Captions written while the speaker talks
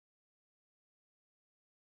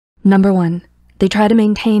Number 1, they try to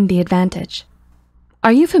maintain the advantage.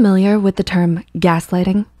 Are you familiar with the term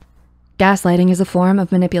gaslighting? Gaslighting is a form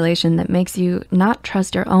of manipulation that makes you not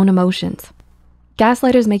trust your own emotions.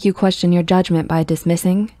 Gaslighters make you question your judgment by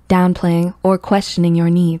dismissing, downplaying, or questioning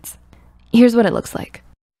your needs. Here's what it looks like.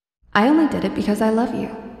 I only did it because I love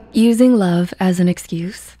you. Using love as an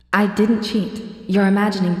excuse. I didn't cheat. You're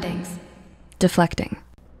imagining things. Deflecting.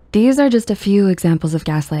 These are just a few examples of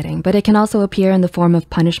gaslighting, but it can also appear in the form of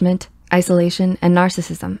punishment, isolation, and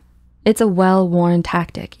narcissism. It's a well-worn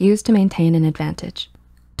tactic used to maintain an advantage.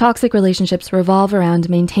 Toxic relationships revolve around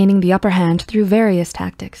maintaining the upper hand through various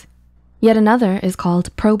tactics. Yet another is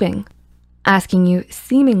called probing, asking you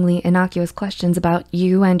seemingly innocuous questions about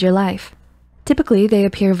you and your life. Typically, they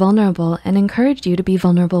appear vulnerable and encourage you to be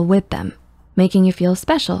vulnerable with them, making you feel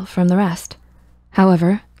special from the rest.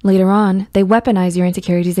 However, later on, they weaponize your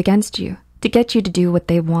insecurities against you to get you to do what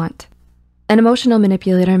they want. An emotional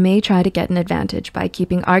manipulator may try to get an advantage by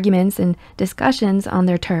keeping arguments and discussions on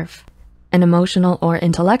their turf, an emotional or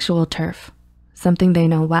intellectual turf, something they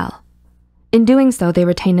know well. In doing so, they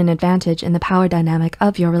retain an advantage in the power dynamic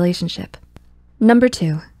of your relationship. Number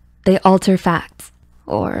 2, they alter facts,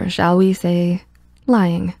 or shall we say,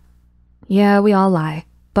 lying. Yeah, we all lie,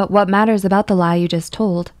 but what matters about the lie you just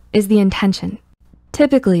told is the intention.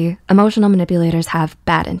 Typically, emotional manipulators have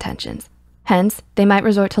bad intentions. Hence, they might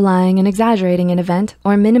resort to lying and exaggerating an event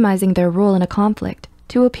or minimizing their role in a conflict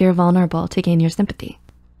to appear vulnerable to gain your sympathy.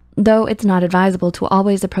 Though it's not advisable to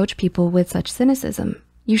always approach people with such cynicism,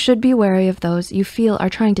 you should be wary of those you feel are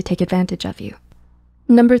trying to take advantage of you.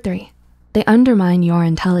 Number 3, they undermine your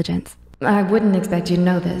intelligence. I wouldn't expect you to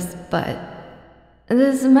know this, but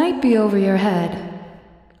this might be over your head.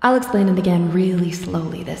 I'll explain it again really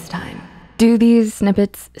slowly this time. Do these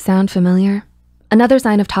snippets sound familiar? Another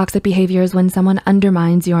sign of toxic behavior is when someone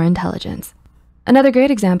undermines your intelligence. Another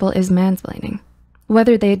great example is mansplaining.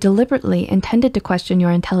 Whether they deliberately intended to question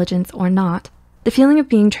your intelligence or not, the feeling of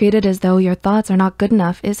being treated as though your thoughts are not good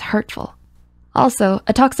enough is hurtful. Also,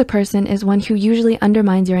 a toxic person is one who usually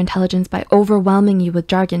undermines your intelligence by overwhelming you with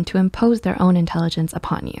jargon to impose their own intelligence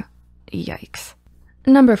upon you. Yikes.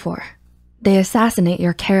 Number 4, they assassinate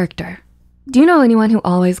your character. Do you know anyone who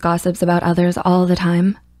always gossips about others all the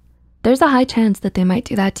time? There's a high chance that they might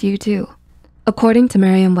do that to you too. According to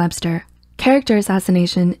Merriam-Webster, character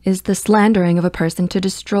assassination is the slandering of a person to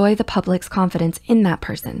destroy the public's confidence in that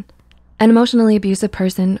person. An emotionally abusive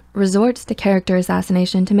person resorts to character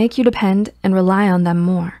assassination to make you depend and rely on them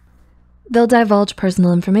more. They'll divulge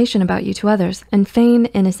personal information about you to others and feign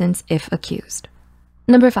innocence if accused.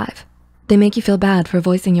 Number 5, they make you feel bad for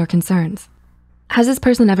voicing your concerns. Has this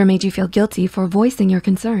person ever made you feel guilty for voicing your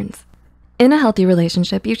concerns? In a healthy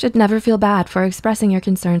relationship, you should never feel bad for expressing your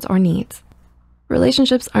concerns or needs.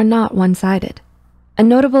 Relationships are not one-sided. A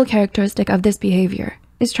notable characteristic of this behavior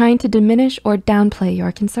is trying to diminish or downplay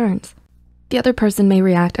your concerns. The other person may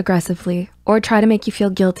react aggressively or try to make you feel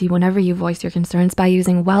guilty whenever you voice your concerns by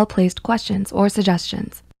using well-placed questions or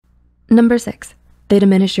suggestions. Number 6, they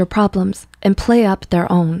diminish your problems and play up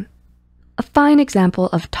their own. A fine example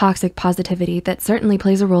of toxic positivity that certainly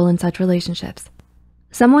plays a role in such relationships.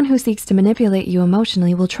 Someone who seeks to manipulate you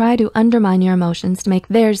emotionally will try to undermine your emotions to make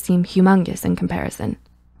theirs seem humongous in comparison.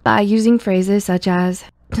 By using phrases such as,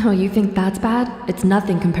 "Oh, you think that's bad? It's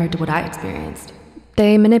nothing compared to what I experienced."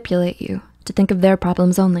 They manipulate you to think of their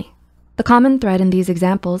problems only. The common thread in these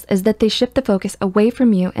examples is that they shift the focus away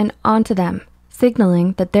from you and onto them,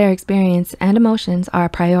 signaling that their experience and emotions are a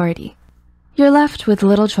priority. You're left with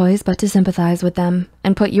little choice but to sympathize with them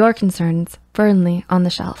and put your concerns firmly on the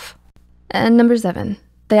shelf. And number 7,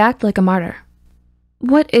 they act like a martyr.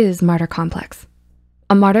 What is martyr complex?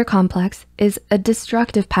 A martyr complex is a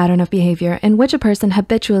destructive pattern of behavior in which a person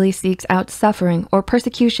habitually seeks out suffering or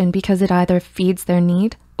persecution because it either feeds their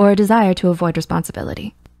need or a desire to avoid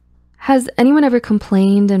responsibility. Has anyone ever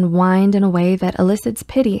complained and whined in a way that elicits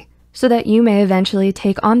pity so that you may eventually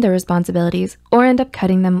take on their responsibilities or end up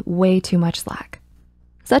cutting them way too much slack?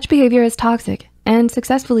 Such behavior is toxic and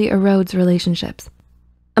successfully erodes relationships.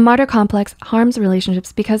 A martyr complex harms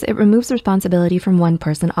relationships because it removes responsibility from one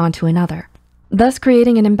person onto another, thus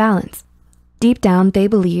creating an imbalance. Deep down, they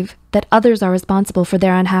believe that others are responsible for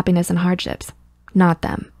their unhappiness and hardships, not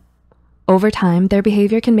them. Over time, their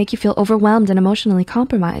behavior can make you feel overwhelmed and emotionally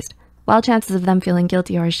compromised, while chances of them feeling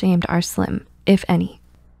guilty or ashamed are slim, if any.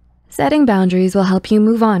 Setting boundaries will help you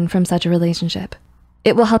move on from such a relationship.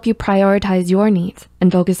 It will help you prioritize your needs and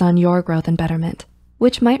focus on your growth and betterment,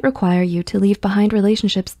 which might require you to leave behind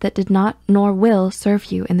relationships that did not nor will serve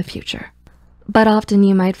you in the future. But often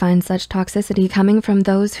you might find such toxicity coming from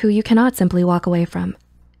those who you cannot simply walk away from.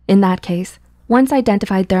 In that case, Once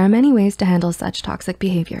identified, there are many ways to handle such toxic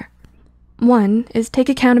behavior. 1 is take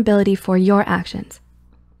accountability for your actions.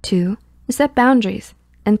 2, set boundaries.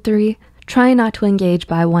 And 3, try not to engage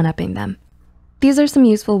by one-upping them. These are some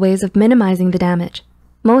useful ways of minimizing the damage.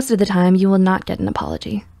 Most of the time, you will not get an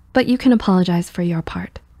apology, but you can apologize for your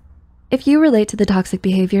part. If you relate to the toxic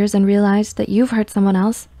behaviors and realize that you've hurt someone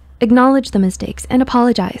else, acknowledge the mistakes and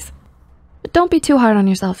apologize. But don't be too hard on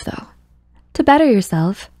yourself though. To better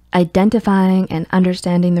yourself, identifying and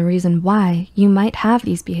understanding the reason why you might have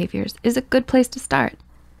these behaviors is a good place to start.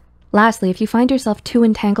 Lastly, if you find yourself too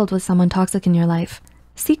entangled with someone toxic in your life,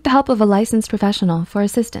 seek the help of a licensed professional for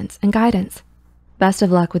assistance and guidance. Best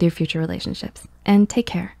of luck with your future relationships, and take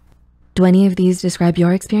care. Do any of these describe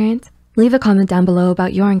your experience? Leave a comment down below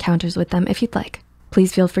about your encounters with them if you'd like.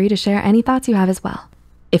 Please feel free to share any thoughts you have as well.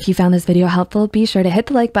 If you found this video helpful, be sure to hit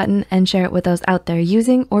the like button and share it with those out there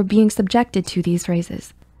using or being subjected to these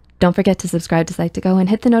phrases. Don't forget to subscribe to Psych2Go and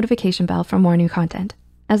hit the notification bell for more new content.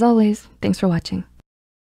 As always, thanks for watching.